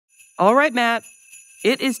All right, Matt.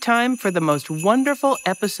 It is time for the most wonderful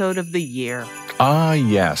episode of the year. Ah,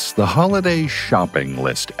 yes, the holiday shopping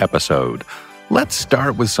list episode. Let's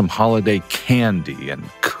start with some holiday candy and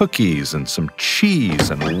cookies and some cheese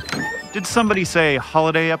and... Did somebody say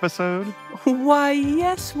holiday episode? Why,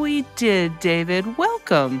 yes, we did, David.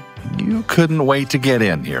 Welcome. You couldn't wait to get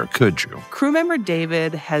in here, could you? Crew member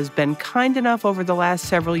David has been kind enough over the last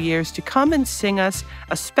several years to come and sing us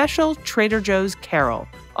a special Trader Joe's carol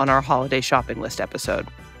on our holiday shopping list episode.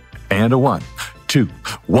 And a 1, 2,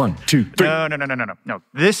 1, 2, 3. No.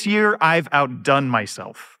 This year, I've outdone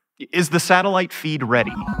myself. Is the satellite feed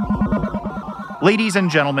ready? Ladies and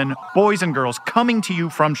gentlemen, boys and girls, coming to you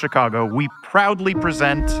from Chicago, we proudly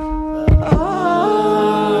present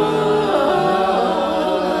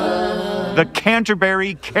the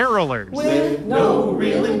Canterbury Carolers. With no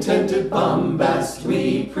real intended bombast,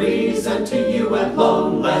 we present to you at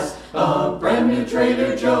long last a brand new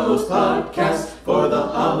Trader Joe's podcast, for the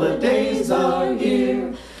holidays are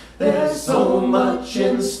here. There's so much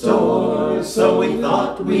in store, so we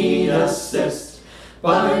thought we'd assist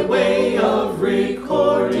by way of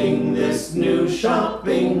recording this new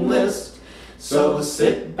shopping list. So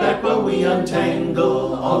sit back while we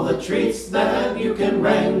untangle all the treats that you can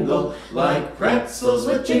wrangle, like pretzels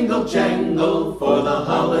with jingle jangle for the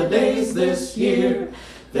holidays this year.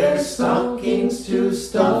 There's stockings to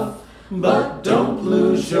stuff, but don't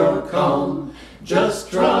lose your calm.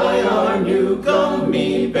 Just try our new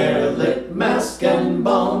gummy bear lip mask and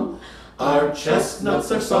balm. Our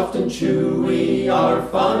chestnuts are soft and chewy, our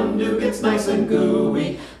fondue gets nice and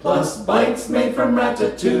gooey, plus bites made from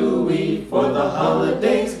ratatouille for the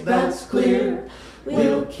holidays, that's clear.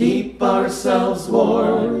 We'll keep ourselves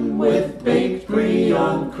warm with baked brie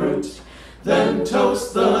en croûte, then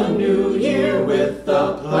toast the new year with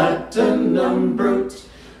the platinum brute.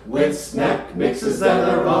 With snack mixes that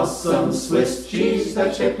are awesome, Swiss cheese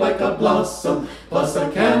that's shaped like a blossom, plus a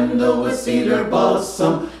candle with cedar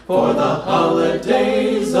balsam, for the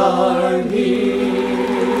holidays are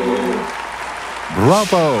here.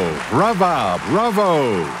 Bravo,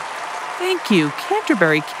 bravo. Thank you,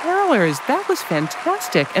 Canterbury Carolers. That was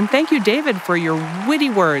fantastic. And thank you, David, for your witty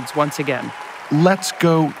words once again. Let's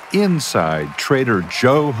go inside Trader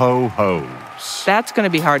Joe Ho Ho's. That's going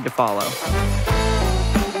to be hard to follow.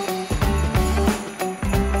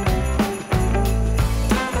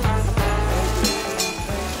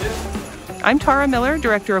 I'm Tara Miller,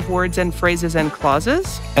 Director of Words and Phrases and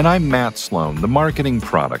Clauses. And I'm Matt Sloan, the marketing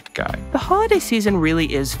product guy. The holiday season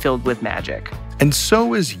really is filled with magic. And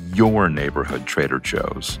so is your neighborhood Trader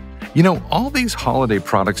Joe's. You know, all these holiday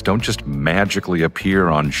products don't just magically appear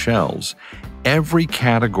on shelves. Every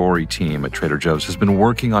category team at Trader Joe's has been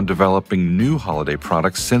working on developing new holiday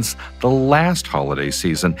products since the last holiday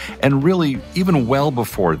season, and really even well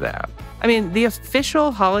before that. I mean, the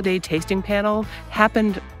official holiday tasting panel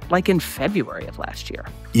happened like in February of last year.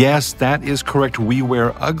 Yes, that is correct. We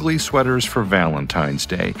wear ugly sweaters for Valentine's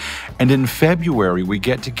Day. And in February, we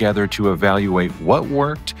get together to evaluate what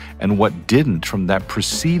worked and what didn't from that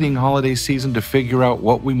preceding holiday season to figure out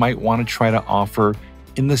what we might want to try to offer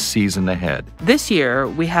in the season ahead. This year,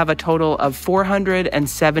 we have a total of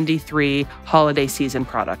 473 holiday season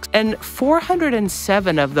products. And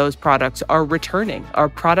 407 of those products are returning, are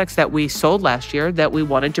products that we sold last year that we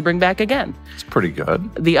wanted to bring back again. It's pretty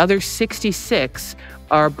good. The other 66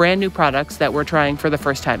 are brand new products that we're trying for the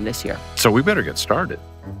first time this year. So we better get started.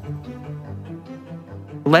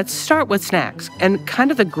 Let's start with snacks. And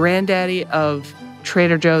kind of the granddaddy of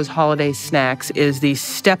Trader Joe's holiday snacks is the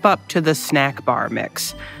Step Up to the Snack Bar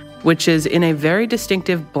mix, which is in a very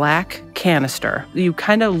distinctive black canister. You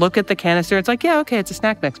kind of look at the canister, it's like, yeah, okay, it's a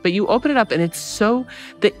snack mix. But you open it up and it's so,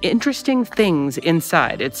 the interesting things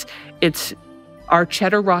inside. It's our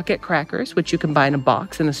cheddar rocket crackers, which you can buy in a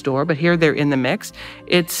box in a store, but here they're in the mix.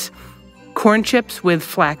 It's corn chips with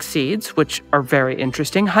flax seeds, which are very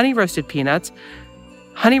interesting, honey roasted peanuts,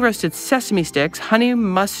 honey roasted sesame sticks, honey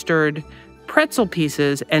mustard pretzel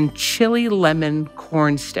pieces, and chili lemon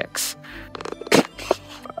corn sticks.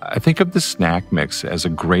 I think of the snack mix as a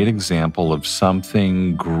great example of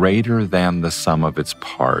something greater than the sum of its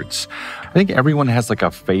parts. I think everyone has like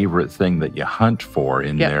a favorite thing that you hunt for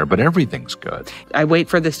in there, but everything's good. I wait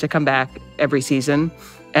for this to come back every season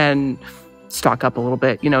and stock up a little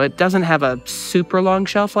bit. You know, it doesn't have a super long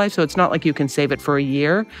shelf life, so it's not like you can save it for a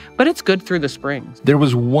year, but it's good through the spring. There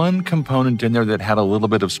was one component in there that had a little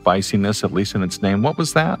bit of spiciness, at least in its name. What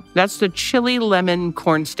was that? That's the chili lemon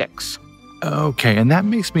corn sticks. Okay, and that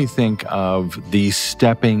makes me think of the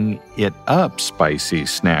Stepping It Up spicy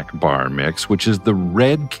snack bar mix, which is the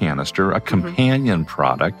red canister, a companion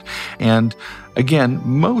product. And Again,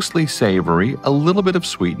 mostly savory, a little bit of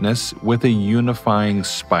sweetness with a unifying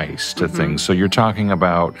spice to things. So you're talking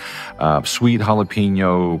about sweet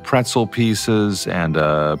jalapeno pretzel pieces and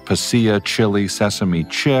pasilla chili sesame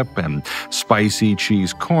chip and spicy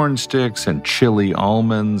cheese corn sticks and chili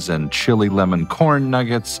almonds and chili lemon corn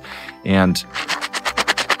nuggets. And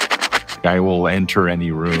I will enter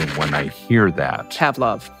any room when I hear that.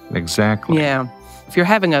 Pavlov. Exactly. Yeah. If you're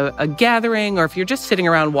having a gathering, or if you're just sitting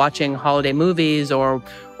around watching holiday movies or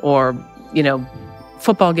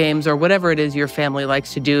football games or whatever it is your family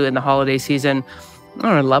likes to do in the holiday season,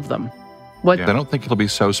 I love them. I don't think it'll be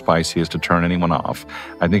so spicy as to turn anyone off.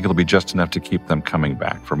 I think it'll be just enough to keep them coming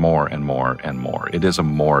back for more and more and more. It is a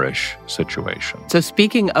more-ish situation. So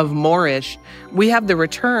speaking of more-ish, we have the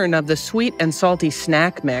return of the sweet and salty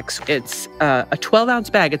snack mix. It's a 12-ounce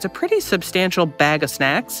bag. It's a pretty substantial bag of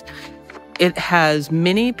snacks. It has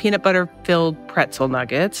mini peanut butter-filled pretzel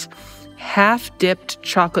nuggets, half-dipped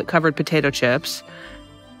chocolate-covered potato chips,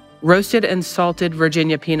 roasted and salted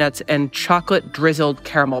Virginia peanuts, and chocolate-drizzled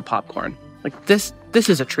caramel popcorn. Like, this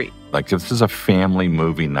is a treat. Like, this is a family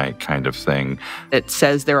movie night kind of thing. It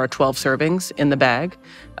says there are 12 servings in the bag.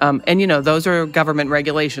 And those are government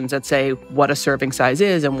regulations that say what a serving size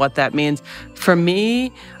is and what that means. For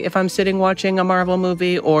me, if I'm sitting watching a Marvel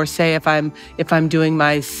movie, or say if I'm doing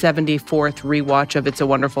my 74th rewatch of It's a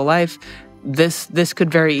Wonderful Life, this could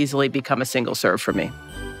very easily become a single serve for me.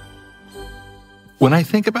 When I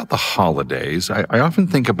think about the holidays, I often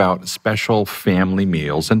think about special family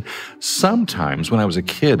meals. And sometimes when I was a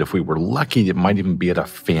kid, if we were lucky, it might even be at a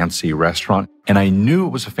fancy restaurant. And I knew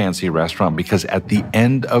it was a fancy restaurant because at the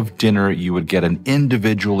end of dinner, you would get an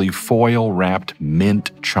individually foil-wrapped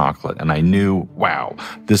mint chocolate. And I knew, wow,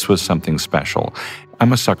 this was something special.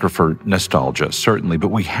 I'm a sucker for nostalgia, certainly, but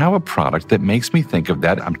we have a product that makes me think of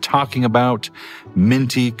that. I'm talking about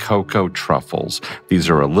minty cocoa truffles. These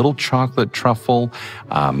are a little chocolate truffle,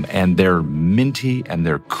 and they're minty, and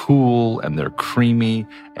they're cool, and they're creamy,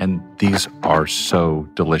 and these are so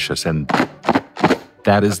delicious. And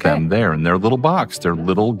that is them there in their little box, their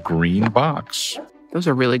little green box. Those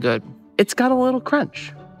are really good. It's got a little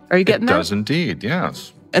crunch. Are you getting that? It does indeed,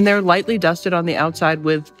 yes. And they're lightly dusted on the outside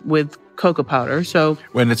with cocoa powder. So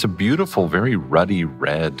when it's a beautiful, very ruddy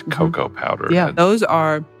red cocoa powder. Yeah, those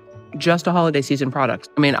are just a holiday season product.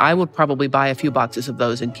 I mean, I would probably buy a few boxes of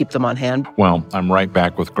those and keep them on hand. Well, I'm right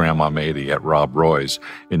back with Grandma Mady at Rob Roy's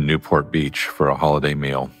in Newport Beach for a holiday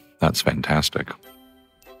meal. That's fantastic.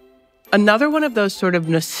 Another one of those sort of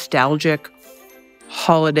nostalgic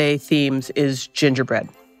holiday themes is gingerbread.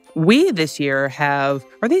 We this year have,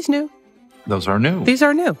 are these new? Those are new. These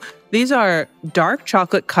are new. These are dark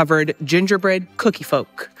chocolate-covered gingerbread cookie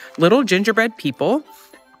folk. Little gingerbread people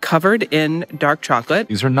covered in dark chocolate.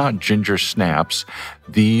 These are not ginger snaps.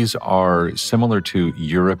 These are similar to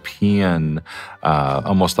European,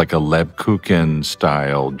 almost like a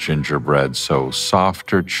Lebkuchen-style gingerbread. So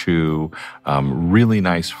softer chew, really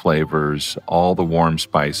nice flavors, all the warm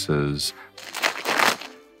spices.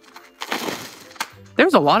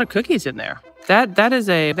 There's a lot of cookies in there. There's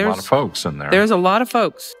a lot of folks in there. There's a lot of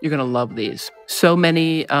folks. You're going to love these. So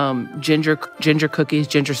many ginger cookies,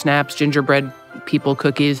 ginger snaps, gingerbread people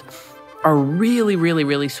cookies are really, really,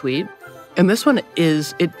 really sweet. And this one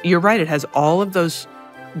you're right, it has all of those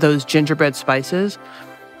gingerbread spices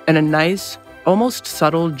and a nice, almost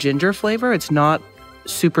subtle ginger flavor. It's not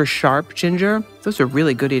super sharp ginger. Those are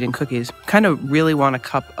really good eating cookies. Kind of really want a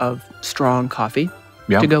cup of strong coffee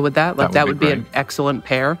to go with that. Like that would be an excellent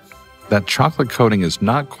pair. That chocolate coating is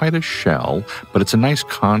not quite a shell, but it's a nice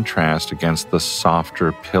contrast against the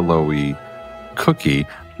softer, pillowy cookie.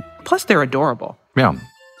 Plus, they're adorable. Yeah.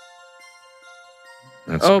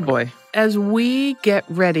 Boy. As we get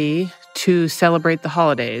ready to celebrate the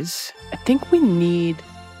holidays, I think we need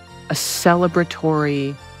a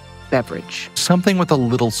celebratory beverage. Something with a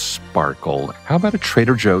little sparkle. How about a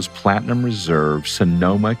Trader Joe's Platinum Reserve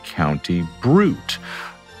Sonoma County Brut?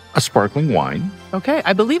 A sparkling wine. Okay.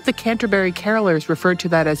 I believe the Canterbury Carolers referred to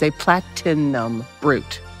that as a platinum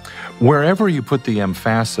brut. Wherever you put the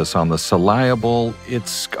emphasis on the syllable,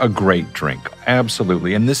 it's a great drink.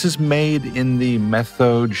 Absolutely. And this is made in the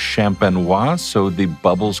méthode champenoise, so the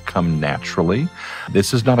bubbles come naturally.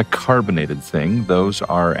 This is not a carbonated thing. Those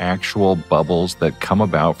are actual bubbles that come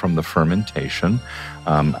about from the fermentation.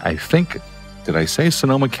 I think, did I say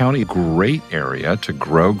Sonoma County? Great area to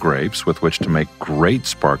grow grapes with which to make great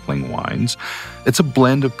sparkling wines. It's a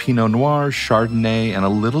blend of Pinot Noir, Chardonnay, and a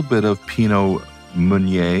little bit of Pinot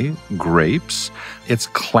Meunier grapes. It's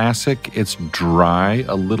classic, it's dry,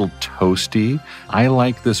 a little toasty. I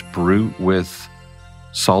like this brut with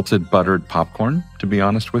salted buttered popcorn to be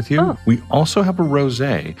honest with you. Oh. We also have a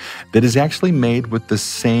rosé that is actually made with the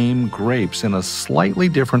same grapes in a slightly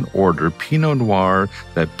different order, Pinot Noir,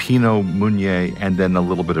 that Pinot Meunier, and then a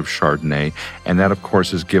little bit of Chardonnay. And that, of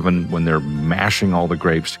course, is given when they're mashing all the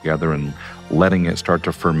grapes together and letting it start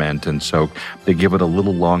to ferment and soak. They give it a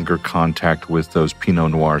little longer contact with those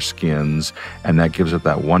Pinot Noir skins, and that gives it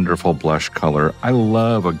that wonderful blush color. I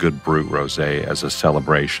love a good Brut Rosé as a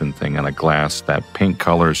celebration thing in a glass. That pink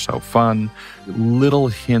color is so fun. Little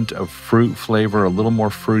hint of fruit flavor, a little more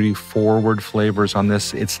fruity forward flavors on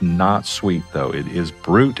this. It's not sweet, though. It is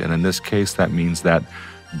Brut, and in this case, that means that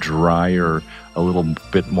drier, a little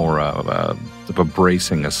bit more of a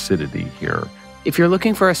bracing acidity here. If you're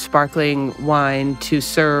looking for a sparkling wine to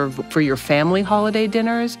serve for your family holiday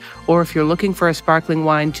dinners, or if you're looking for a sparkling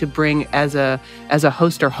wine to bring as a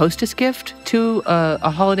host or hostess gift to a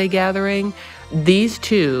holiday gathering, these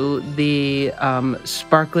two, the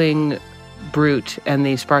sparkling Brut and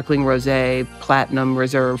the sparkling rosé Platinum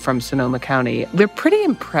Reserve from Sonoma County, they're pretty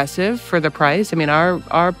impressive for the price. I mean,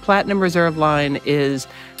 our Platinum Reserve line is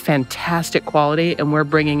fantastic quality, and we're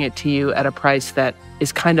bringing it to you at a price that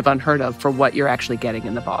is kind of unheard of for what you're actually getting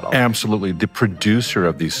in the bottle. Absolutely. The producer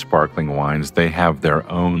of these sparkling wines, they have their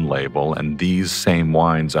own label, and these same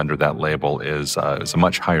wines under that label is a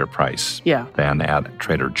much higher price than at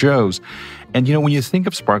Trader Joe's. And, you know, when you think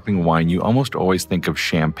of sparkling wine, you almost always think of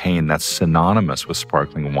champagne. That's synonymous with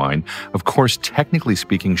sparkling wine. Of course, technically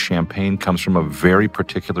speaking, champagne comes from a very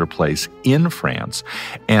particular place in France,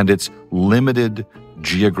 and it's limited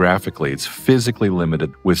geographically. It's physically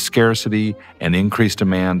limited. With scarcity and increased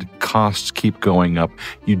demand, costs keep going up.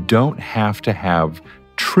 You don't have to have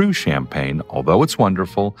true champagne, although it's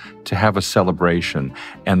wonderful, to have a celebration.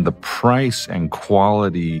 And the price and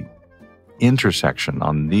quality intersection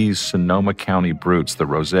on these Sonoma County Bruts, the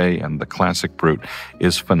Rosé and the Classic Brut,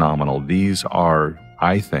 is phenomenal. These are,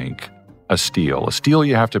 I think, a steal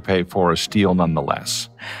you have to pay for, a steal nonetheless.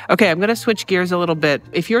 Okay, I'm going to switch gears a little bit.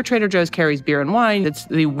 If your Trader Joe's carries beer and wine, it's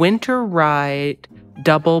the Winter Rye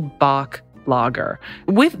Double Bock Lager.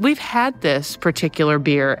 We've had this particular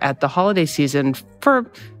beer at the holiday season for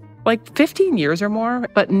like 15 years or more,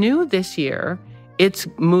 but new this year, it's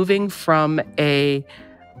moving from a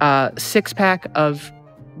 6-pack of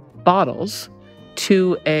bottles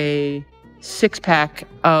to a 6-pack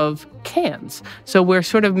of cans. So we're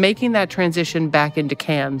sort of making that transition back into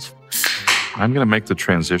cans. I'm going to make the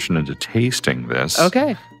transition into tasting this.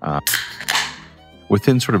 Okay.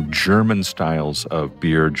 Within sort of German styles of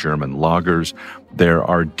beer, German lagers, there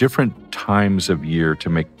are different times of year to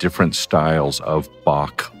make different styles of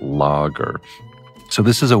Bock lager. So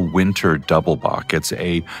this is a winter double Bock. It's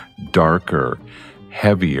a darker,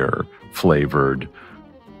 heavier flavored,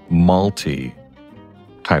 malty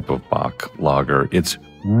type of Bock lager. It's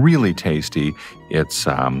really tasty. It's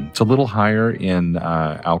a little higher in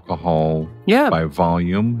alcohol by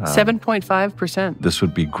volume. 7.5%. This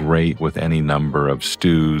would be great with any number of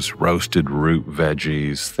stews, roasted root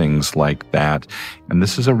veggies, things like that. And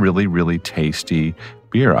this is a really, really tasty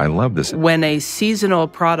beer. I love this. When a seasonal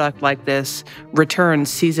product like this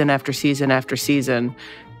returns season after season after season,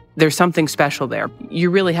 there's something special there.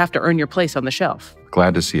 You really have to earn your place on the shelf.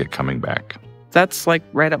 Glad to see it coming back. That's like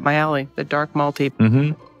right up my alley, the dark malty.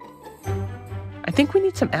 Mm-hmm. I think we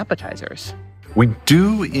need some appetizers. We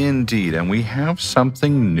do indeed, and we have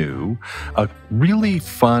something new, a really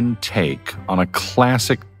fun take on a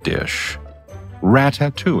classic dish,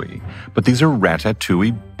 ratatouille. But these are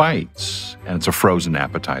ratatouille bites, and it's a frozen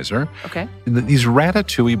appetizer. Okay. These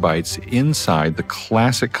ratatouille bites inside the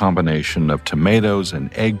classic combination of tomatoes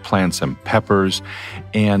and eggplants and peppers,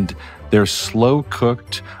 and they're slow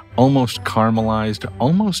cooked, almost caramelized,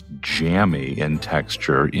 almost jammy in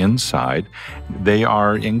texture inside. They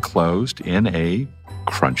are enclosed in a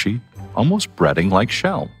crunchy, almost breading-like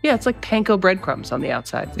shell. Yeah, it's like panko breadcrumbs on the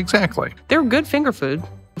outside. Exactly. They're good finger food.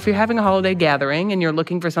 If you're having a holiday gathering and you're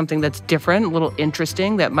looking for something that's different, a little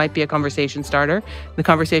interesting, that might be a conversation starter, the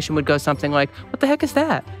conversation would go something like, what the heck is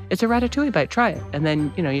that? It's a ratatouille bite, try it. And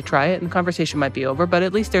then, you try it and the conversation might be over, but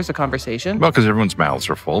at least there's a conversation. Well, because everyone's mouths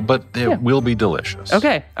are full, but it will be delicious.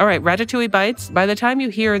 Okay. All right. Ratatouille bites. By the time you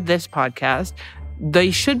hear this podcast,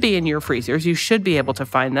 they should be in your freezers. You should be able to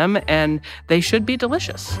find them, and they should be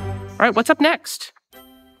delicious. All right. What's up next?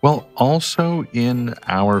 Well, also in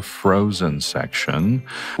our frozen section,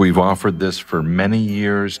 we've offered this for many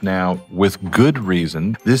years now with good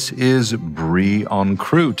reason. This is brie en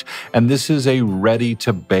croûte, and this is a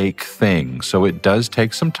ready-to-bake thing. So it does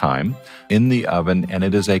take some time in the oven, and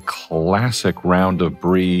it is a classic round of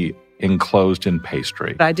brie enclosed in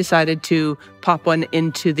pastry. I decided to pop one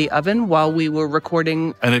into the oven while we were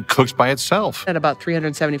recording. And it cooks by itself. At about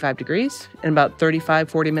 375 degrees. And about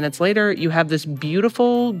 40 minutes later, you have this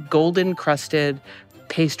beautiful golden crusted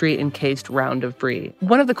pastry encased round of brie.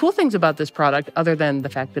 One of the cool things about this product, other than the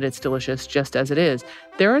fact that it's delicious just as it is,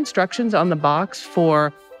 there are instructions on the box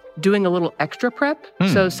for doing a little extra prep.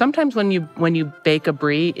 So sometimes when you bake a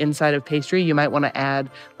brie inside of pastry, you might want to add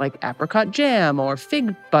like apricot jam or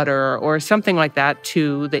fig butter or something like that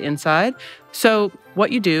to the inside. So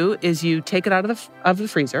what you do is you take it out of the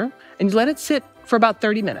freezer and you let it sit for about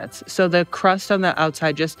 30 minutes. So the crust on the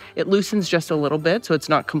outside it loosens just a little bit so it's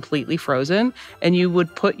not completely frozen. And you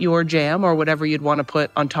would put your jam or whatever you'd want to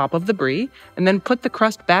put on top of the brie and then put the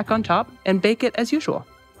crust back on top and bake it as usual.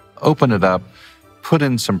 Open it up, put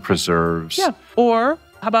in some preserves. Yeah. Or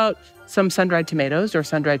how about some sun-dried tomatoes or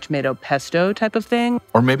sun-dried tomato pesto type of thing?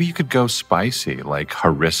 Or maybe you could go spicy, like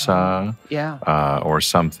harissa. Or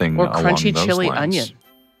something or along crunchy those chili lines. onion.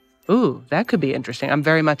 Ooh, that could be interesting. I'm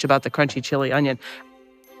very much about the crunchy chili onion.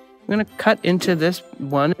 I'm going to cut into this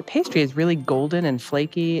one. The pastry is really golden and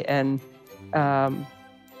flaky and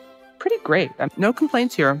pretty great. No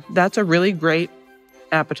complaints here. That's a really great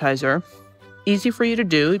appetizer. Easy for you to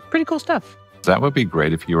do. Pretty cool stuff. That would be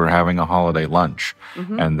great if you were having a holiday lunch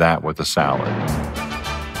and that with a salad.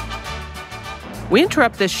 We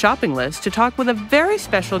interrupt this shopping list to talk with a very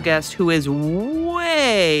special guest who is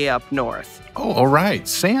way up north. Oh, all right.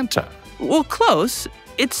 Santa. Well, close.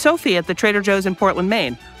 It's Sophie at the Trader Joe's in Portland,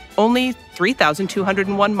 Maine. Only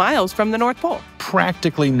 3,201 miles from the North Pole.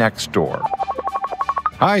 Practically next door.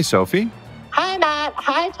 Hi, Sophie. Hi, Matt.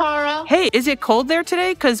 Hi, Tara. Hey, is it cold there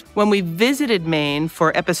today? Because when we visited Maine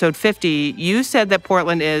for episode 50, you said that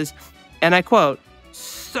Portland is, and I quote,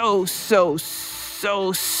 so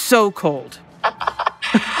cold.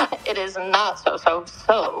 It is not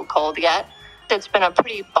so cold yet. It's been a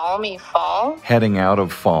pretty balmy fall. Heading out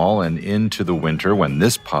of fall and into the winter when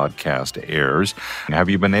this podcast airs. Have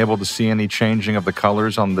you been able to see any changing of the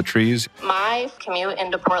colors on the trees? My commute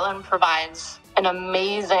into Portland provides an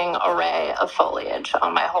amazing array of foliage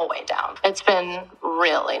on my whole way down. It's been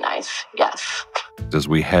really nice, yes. As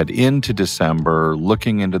we head into December,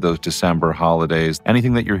 looking into those December holidays,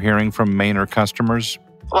 anything that you're hearing from Mainer customers?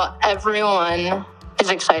 Well, everyone is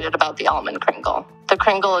excited about the almond kringle. The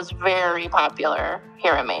kringle is very popular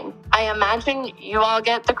here in Maine. I imagine you all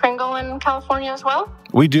get the kringle in California as well?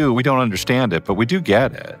 We do. We don't understand it, but we do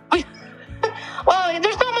get it. Well,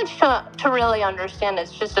 there's not much to really understand.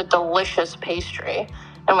 It's just a delicious pastry.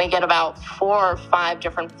 And we get about 4 or 5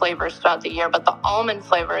 different flavors throughout the year. But the almond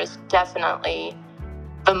flavor is definitely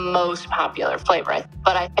the most popular flavor.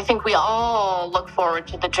 But I think we all look forward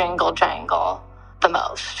to the jingle jangle the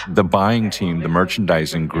most. The buying team, the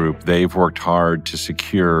merchandising group, they've worked hard to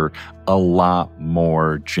secure a lot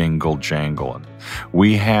more jingle jangle.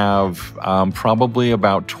 We have probably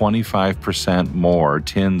about 25% more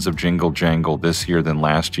tins of jingle jangle this year than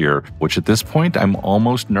last year, which at this point I'm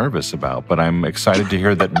almost nervous about, but I'm excited to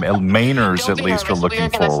hear that Mainers at least are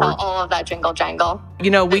looking forward. We're going to sell all of that jingle jangle.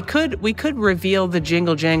 You know, we could reveal the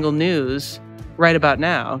jingle jangle news right about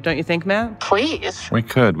now, don't you think, Matt? Please. We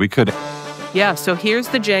could. Yeah, so here's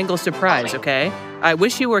the jangle surprise, okay? I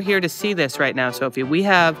wish you were here to see this right now, Sophie. We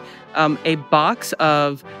have a box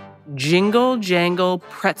of jingle jangle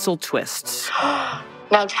pretzel twists.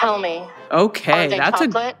 Now tell me. Okay, that's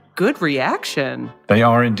a good reaction. They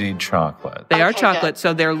are indeed chocolate. They are chocolate,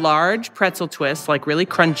 so they're large pretzel twists, like really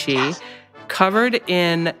crunchy, covered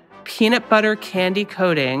in peanut butter candy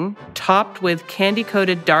coating, topped with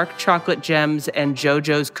candy-coated dark chocolate gems and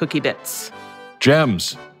JoJo's cookie bits.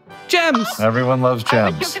 Gems. Everyone loves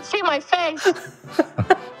gems. I wish you could see my face.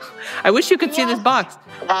 I wish you could see this box.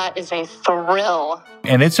 That is a thrill.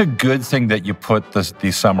 And it's a good thing that you put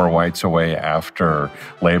these summer whites away after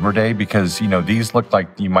Labor Day because, you know, these look like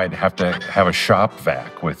you might have to have a shop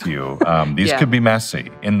vac with you. These could be messy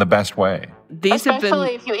in the best way.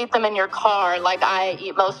 Especially if you eat them in your car, like I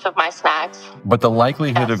eat most of my snacks. But the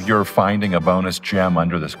likelihood of your finding a bonus gem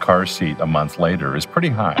under this car seat a month later is pretty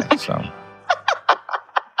high, so...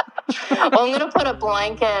 Well, I'm going to put a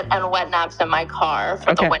blanket and wet naps in my car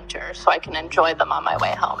for the winter so I can enjoy them on my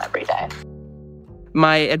way home every day.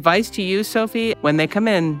 My advice to you, Sophie, when they come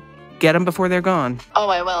in, get them before they're gone. Oh,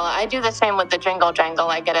 I will. I do the same with the jingle jangle.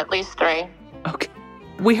 I get at least 3. Okay.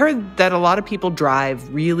 We heard that a lot of people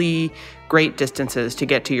drive really great distances to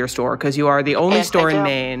get to your store because you are the only store in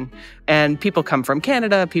Maine. And people come from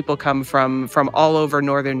Canada, people come from all over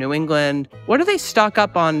northern New England. What do they stock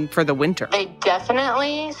up on for the winter? They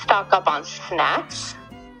definitely stock up on snacks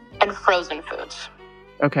and frozen foods.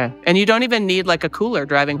 Okay. And you don't even need like a cooler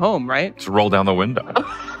driving home, right? Just roll down the window.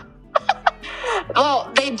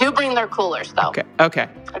 Well, they do bring their coolers, though. Okay.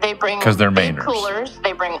 They bring 'Cause they're big Mainers. coolers.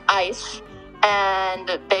 They bring ice.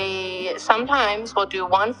 And they sometimes will do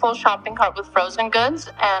one full shopping cart with frozen goods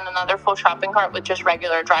and another full shopping cart with just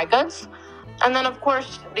regular dry goods. And then, of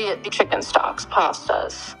course, the chicken stocks,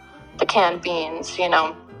 pastas, the canned beans,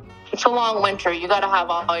 It's a long winter. You got to have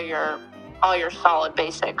all your solid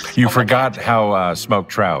basics. You forgot how smoked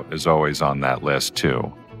trout is always on that list,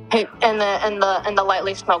 too. And the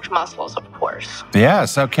lightly smoked mussels, of course.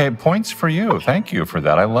 Yes, okay, points for you. Thank you for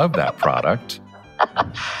that. I love that product.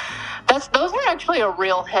 Those are actually a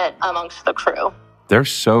real hit amongst the crew. They're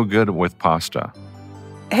so good with pasta.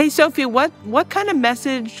 Hey, Sophie, what kind of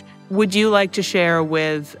message would you like to share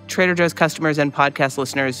with Trader Joe's customers and podcast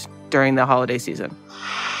listeners during the holiday season?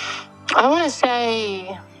 I want to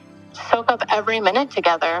say soak up every minute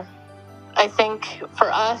together. I think for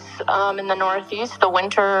us in the Northeast, the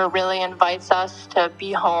winter really invites us to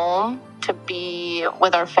be home, to be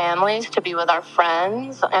with our families, to be with our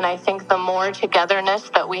friends. And I think the more togetherness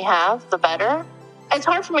that we have, the better. It's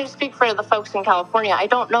hard for me to speak for the folks in California. I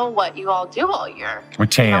don't know what you all do all year. We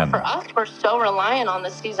tan. For us, we're so reliant on the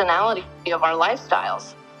seasonality of our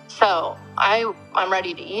lifestyles. So I'm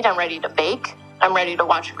ready to eat, I'm ready to bake, I'm ready to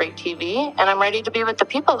watch great TV, and I'm ready to be with the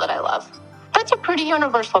people that I love. That's a pretty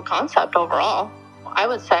universal concept overall. I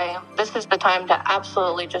would say this is the time to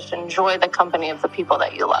absolutely just enjoy the company of the people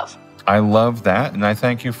that you love. I love that, and I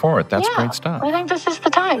thank you for it. That's great stuff. I think this is the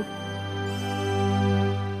time.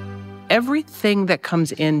 Everything that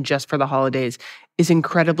comes in just for the holidays is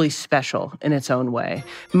incredibly special in its own way.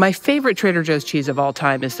 My favorite Trader Joe's cheese of all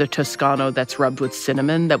time is the Toscano that's rubbed with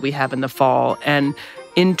cinnamon that we have in the fall. And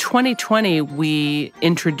in 2020, we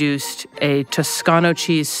introduced a Toscano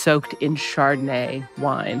cheese soaked in Chardonnay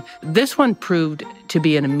wine. This one proved to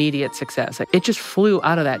be an immediate success. It just flew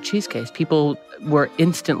out of that cheese case. People were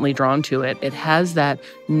instantly drawn to it. It has that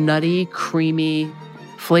nutty, creamy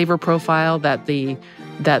flavor profile that the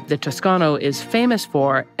Toscano is famous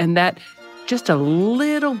for, and that just a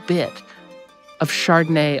little bit of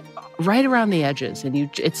Chardonnay right around the edges. And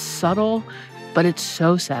it's subtle, but it's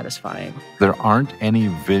so satisfying. There aren't any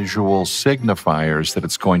visual signifiers that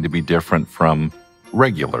it's going to be different from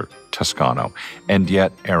regular Toscano. And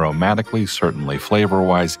yet, aromatically, certainly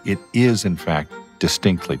flavor-wise, it is, in fact,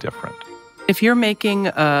 distinctly different. If you're making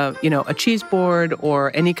a cheese board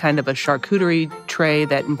or any kind of a charcuterie tray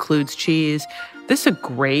that includes cheese, this is a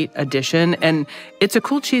great addition. And it's a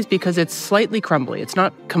cool cheese because it's slightly crumbly. It's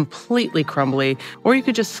not completely crumbly, or you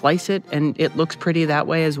could just slice it and it looks pretty that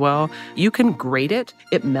way as well. You can grate it.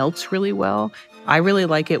 It melts really well. I really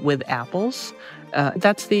like it with apples.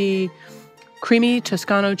 That's the creamy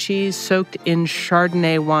Toscano cheese soaked in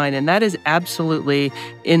Chardonnay wine, and that is absolutely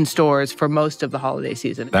in stores for most of the holiday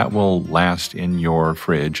season. That will last in your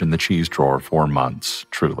fridge in the cheese drawer for months,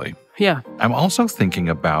 truly. Yeah. I'm also thinking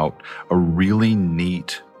about a really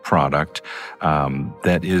neat product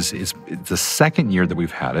that is the second year that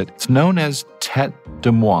we've had it. It's known as Tête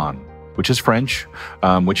de Moine, which is French,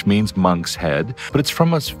 which means monk's head. But it's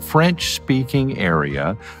from a French-speaking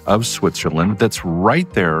area of Switzerland that's right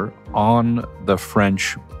there on the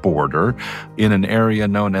French border in an area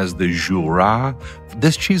known as the Jura.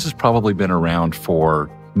 This cheese has probably been around for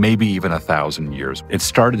maybe even 1,000 years. It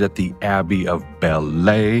started at the Abbey of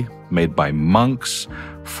Belley, made by monks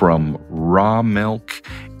from raw milk.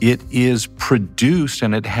 It is produced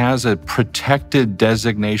and it has a protected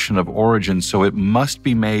designation of origin, so it must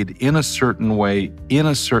be made in a certain way, in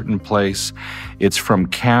a certain place. It's from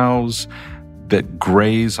cows that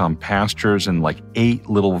graze on pastures in like 8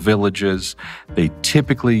 little villages. They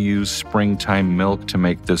typically use springtime milk to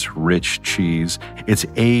make this rich cheese. It's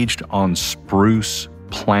aged on spruce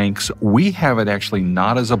planks. We have it actually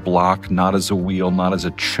not as a block, not as a wheel, not as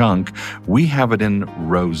a chunk. We have it in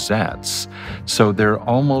rosettes. So they're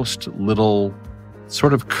almost little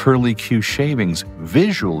sort of curly-Q shavings.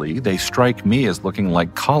 Visually, they strike me as looking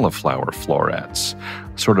like cauliflower florets,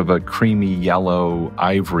 sort of a creamy yellow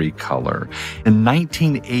ivory color. In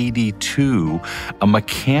 1982, a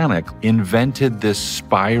mechanic invented this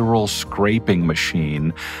spiral scraping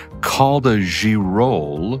machine called a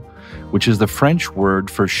girole, which is the French word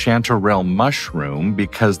for chanterelle mushroom,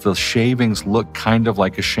 because the shavings look kind of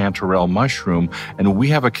like a chanterelle mushroom. And we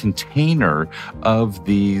have a container of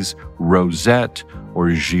these rosette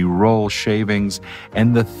or girolles shavings.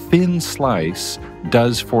 And the thin slice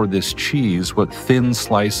does for this cheese what thin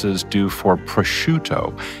slices do for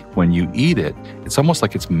prosciutto. When you eat it, it's almost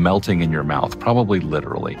like it's melting in your mouth, probably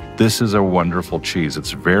literally. This is a wonderful cheese.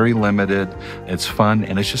 It's very limited, it's fun,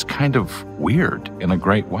 and it's just kind of weird in a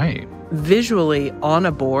great way. Visually on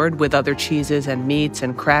a board with other cheeses and meats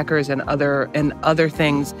and crackers and other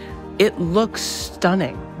things, it looks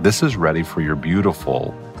stunning. This is ready for your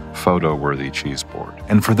beautiful photo-worthy cheese board.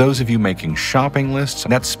 And for those of you making shopping lists,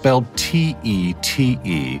 that's spelled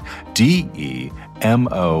Tetedemone.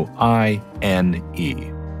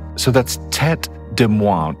 So that's tête de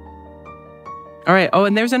moine. All right. Oh,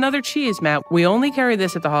 and there's another cheese, Matt. We only carry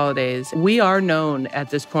this at the holidays. We are known at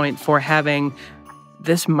this point for having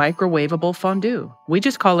this microwavable fondue. We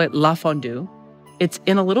just call it La Fondue. It's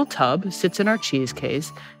in a little tub, sits in our cheese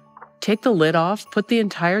case. Take the lid off, put the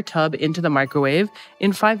entire tub into the microwave.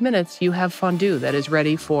 In 5 minutes, you have fondue that is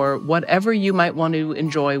ready for whatever you might want to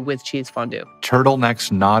enjoy with cheese fondue.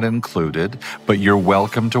 Turtlenecks not included, but you're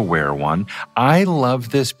welcome to wear one. I love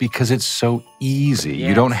this because it's so easy. Yes.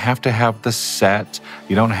 You don't have to have the set.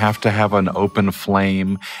 You don't have to have an open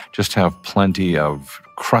flame. Just have plenty of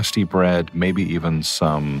crusty bread, maybe even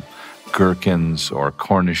some gherkins or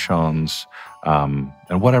cornichons.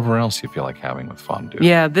 And whatever else you feel like having with fondue.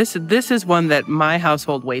 Yeah, this is one that my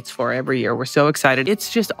household waits for every year. We're so excited.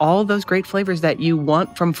 It's just all those great flavors that you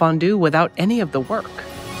want from fondue without any of the work.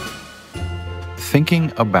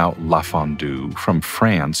 Thinking about La Fondue from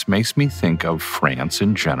France makes me think of France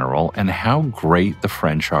in general and how great the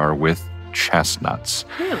French are with chestnuts.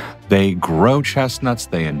 Really? They grow chestnuts,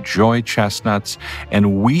 they enjoy chestnuts,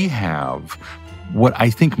 and we have what I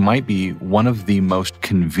think might be one of the most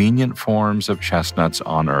convenient forms of chestnuts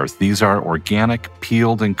on earth. These are organic,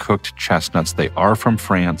 peeled and cooked chestnuts. They are from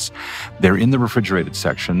France. They're in the refrigerated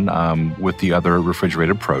section with the other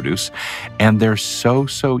refrigerated produce, and they're so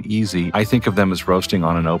easy. I think of them as roasting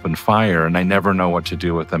on an open fire, and I never know what to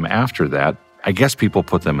do with them after that. I guess people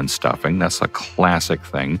put them in stuffing. That's a classic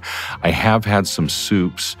thing. I have had some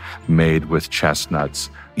soups made with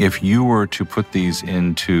chestnuts. If you were to put these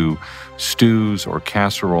into stews or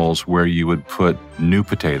casseroles where you would put new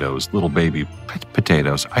potatoes, little baby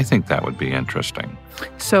potatoes, I think that would be interesting.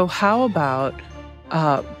 So how about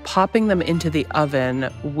popping them into the oven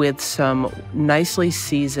with some nicely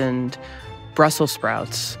seasoned Brussels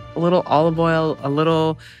sprouts, a little olive oil, a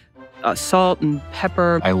little salt and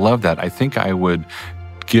pepper. I love that. I think I would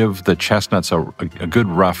give the chestnuts a good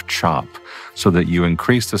rough chop so that you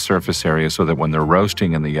increase the surface area so that when they're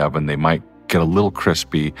roasting in the oven, they might get a little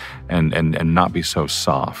crispy and not be so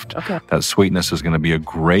soft. Okay. That sweetness is going to be a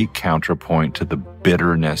great counterpoint to the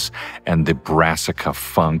bitterness and the brassica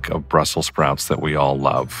funk of Brussels sprouts that we all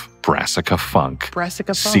love. Brassica funk.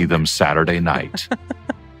 Brassica funk. See them Saturday night.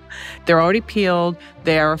 They're already peeled.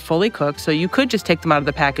 They are fully cooked, so you could just take them out of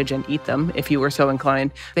the package and eat them if you were so inclined.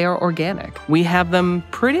 They are organic. We have them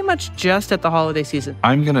pretty much just at the holiday season.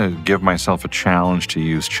 I'm going to give myself a challenge to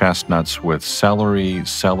use chestnuts with celery,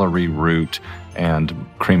 celery root, and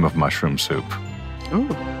cream of mushroom soup. Ooh.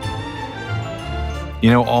 You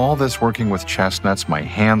know, all this working with chestnuts, my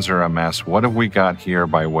hands are a mess. What have we got here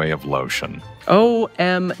by way of lotion?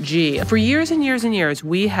 OMG. For years and years and years,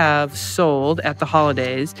 we have sold at the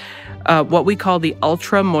holidays what we call the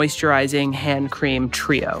Ultra Moisturizing Hand Cream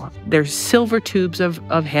Trio. They're silver tubes of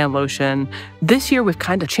hand lotion. This year, we've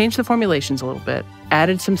kind of changed the formulations a little bit,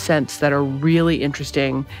 added some scents that are really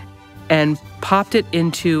interesting, and popped it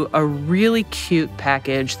into a really cute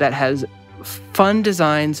package that has fun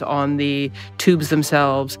designs on the tubes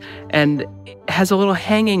themselves and has a little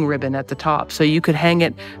hanging ribbon at the top. So you could hang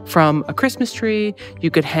it from a Christmas tree, you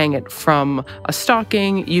could hang it from a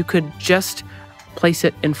stocking, you could just place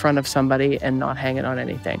it in front of somebody and not hang it on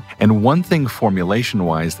anything. And one thing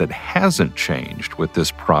formulation-wise that hasn't changed with this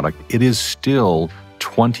product, it is still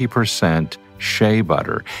 20% shea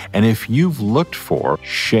butter. And if you've looked for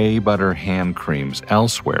shea butter hand creams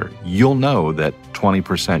elsewhere, you'll know that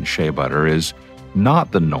 20% shea butter is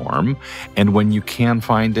not the norm. And when you can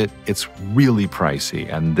find it, it's really pricey.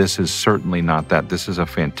 And this is certainly not that. This is a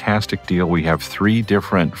fantastic deal. We have 3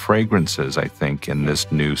 different fragrances, I think, in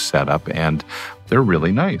this new setup, and they're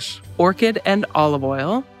really nice. Orchid and olive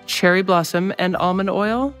oil, cherry blossom and almond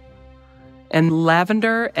oil, and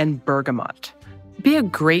lavender and bergamot. Be a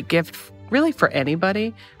great gift really for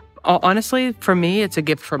anybody. Honestly, for me, it's a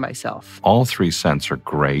gift for myself. All 3 scents are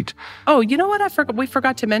great. Oh, you know what we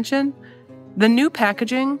forgot to mention? The new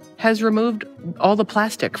packaging has removed all the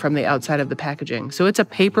plastic from the outside of the packaging. So it's a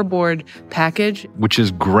paperboard package. Which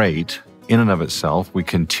is great in and of itself. We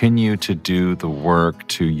continue to do the work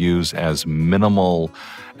to use as minimal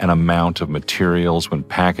an amount of materials when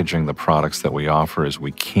packaging the products that we offer as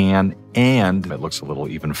we can, and it looks a little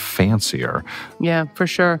even fancier. Yeah, for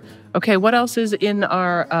sure. Okay, what else is in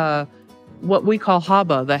our, what we call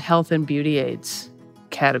HABA, the health and beauty aids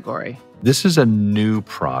category? This is a new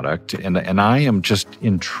product, and I am just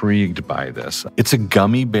intrigued by this. It's a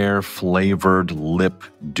gummy bear flavored lip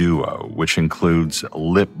duo, which includes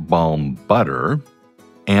lip balm butter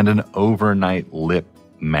and an overnight lip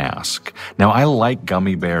mask. Now, I like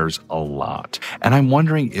gummy bears a lot, and I'm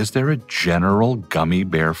wondering, is there a general gummy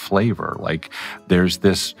bear flavor? Like, there's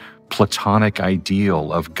this platonic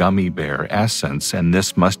ideal of gummy bear essence, and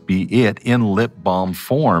this must be it in lip balm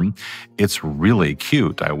form. It's really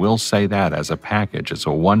cute. I will say that as a package. It's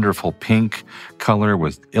a wonderful pink color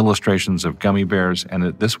with illustrations of gummy bears,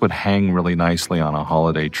 and this would hang really nicely on a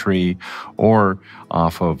holiday tree or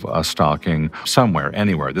off of a stocking somewhere,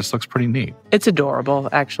 anywhere. This looks pretty neat. It's adorable,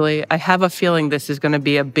 actually. I have a feeling this is going to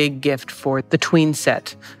be a big gift for the tween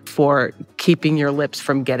set for keeping your lips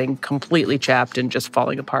from getting completely chapped and just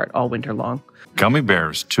falling apart all winter long. Gummy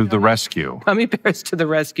bears to the rescue. Gummy bears to the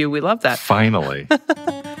rescue. We love that. Finally.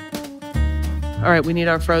 All right, we need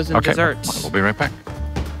our frozen desserts. We'll be right back.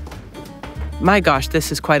 My gosh,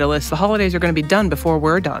 this is quite a list. The holidays are going to be done before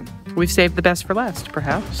we're done. We've saved the best for last,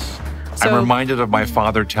 perhaps. I'm reminded of my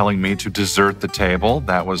father telling me to desert the table.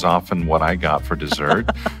 That was often what I got for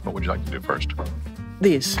dessert. What would you like to do first?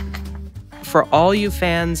 These. For all you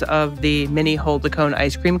fans of the mini Hold the Cone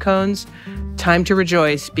ice cream cones, time to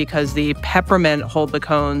rejoice because the Peppermint Hold the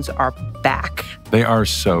Cones are back. They are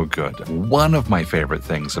so good. One of my favorite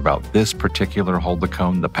things about this particular Hold the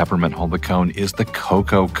Cone, the Peppermint Hold the Cone, is the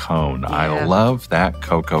cocoa cone. Yeah. I love that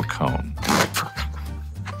cocoa cone.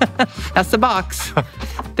 That's the box.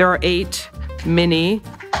 There are 8 mini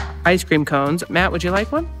ice cream cones. Matt, would you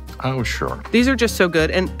like one? Oh, sure. These are just so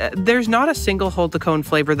good. And there's not a single Hold the Cone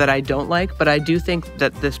flavor that I don't like, but I do think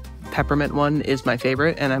that this peppermint one is my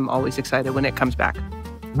favorite, and I'm always excited when it comes back.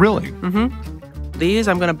 Really? Mm-hmm. These,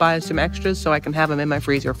 I'm going to buy some extras so I can have them in my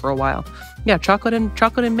freezer for a while. Yeah, chocolate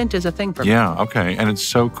and mint is a thing for me. Yeah, okay. And it's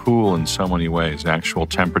so cool in so many ways, actual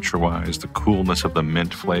temperature-wise, the coolness of the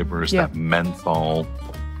mint flavors, that menthol.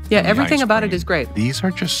 Yeah, everything about it is great. These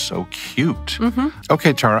are just so cute. Mm-hmm.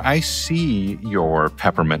 Okay, Tara, I see your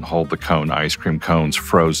Peppermint Hold the Cone ice cream cones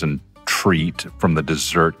frozen treat from the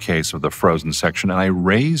dessert case of the frozen section, and I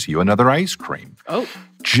raise you another ice cream. Oh.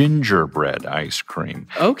 Gingerbread ice cream.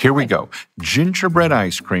 Okay. Here we go. Gingerbread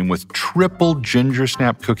ice cream with triple ginger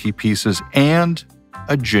snap cookie pieces and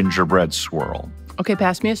a gingerbread swirl. Okay,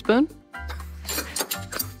 pass me a spoon.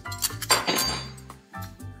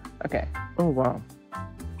 Okay. Oh, wow.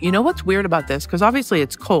 You know what's weird about this? Because obviously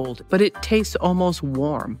it's cold, but it tastes almost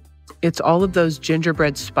warm. It's all of those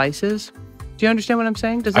gingerbread spices. Do you understand what I'm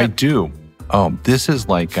saying? I do. Oh, this is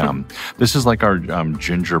like our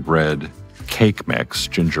gingerbread cake mix,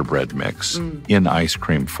 gingerbread mix in ice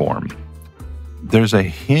cream form. There's a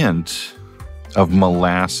hint of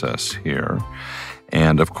molasses here,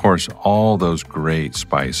 and of course all those great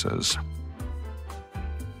spices.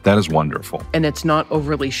 That is wonderful. And it's not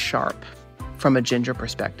overly sharp from a ginger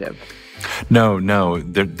perspective. No,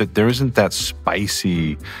 there isn't that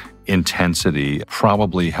spicy intensity,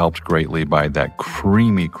 probably helped greatly by that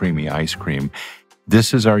creamy ice cream.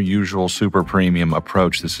 This is our usual super premium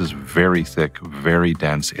approach. This is very thick, very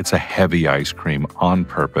dense. It's a heavy ice cream on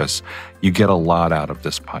purpose. You get a lot out of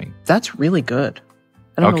this pint. That's really good.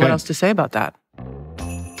 I don't know what else to say about that.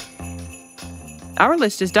 Our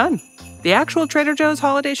list is done. The actual Trader Joe's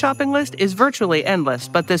holiday shopping list is virtually endless,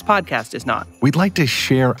 but this podcast is not. We'd like to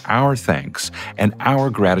share our thanks and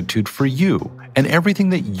our gratitude for you and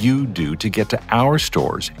everything that you do to get to our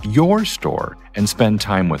stores, your store, and spend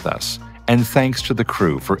time with us. And thanks to the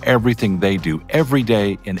crew for everything they do every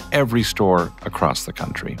day in every store across the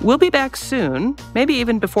country. We'll be back soon, maybe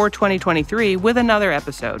even before 2023, with another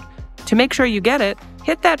episode. To make sure you get it,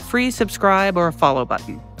 hit that free subscribe or follow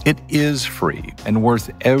button. It is free and worth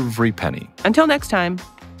every penny. Until next time,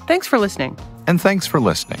 thanks for listening. And thanks for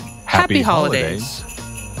listening. Happy holidays.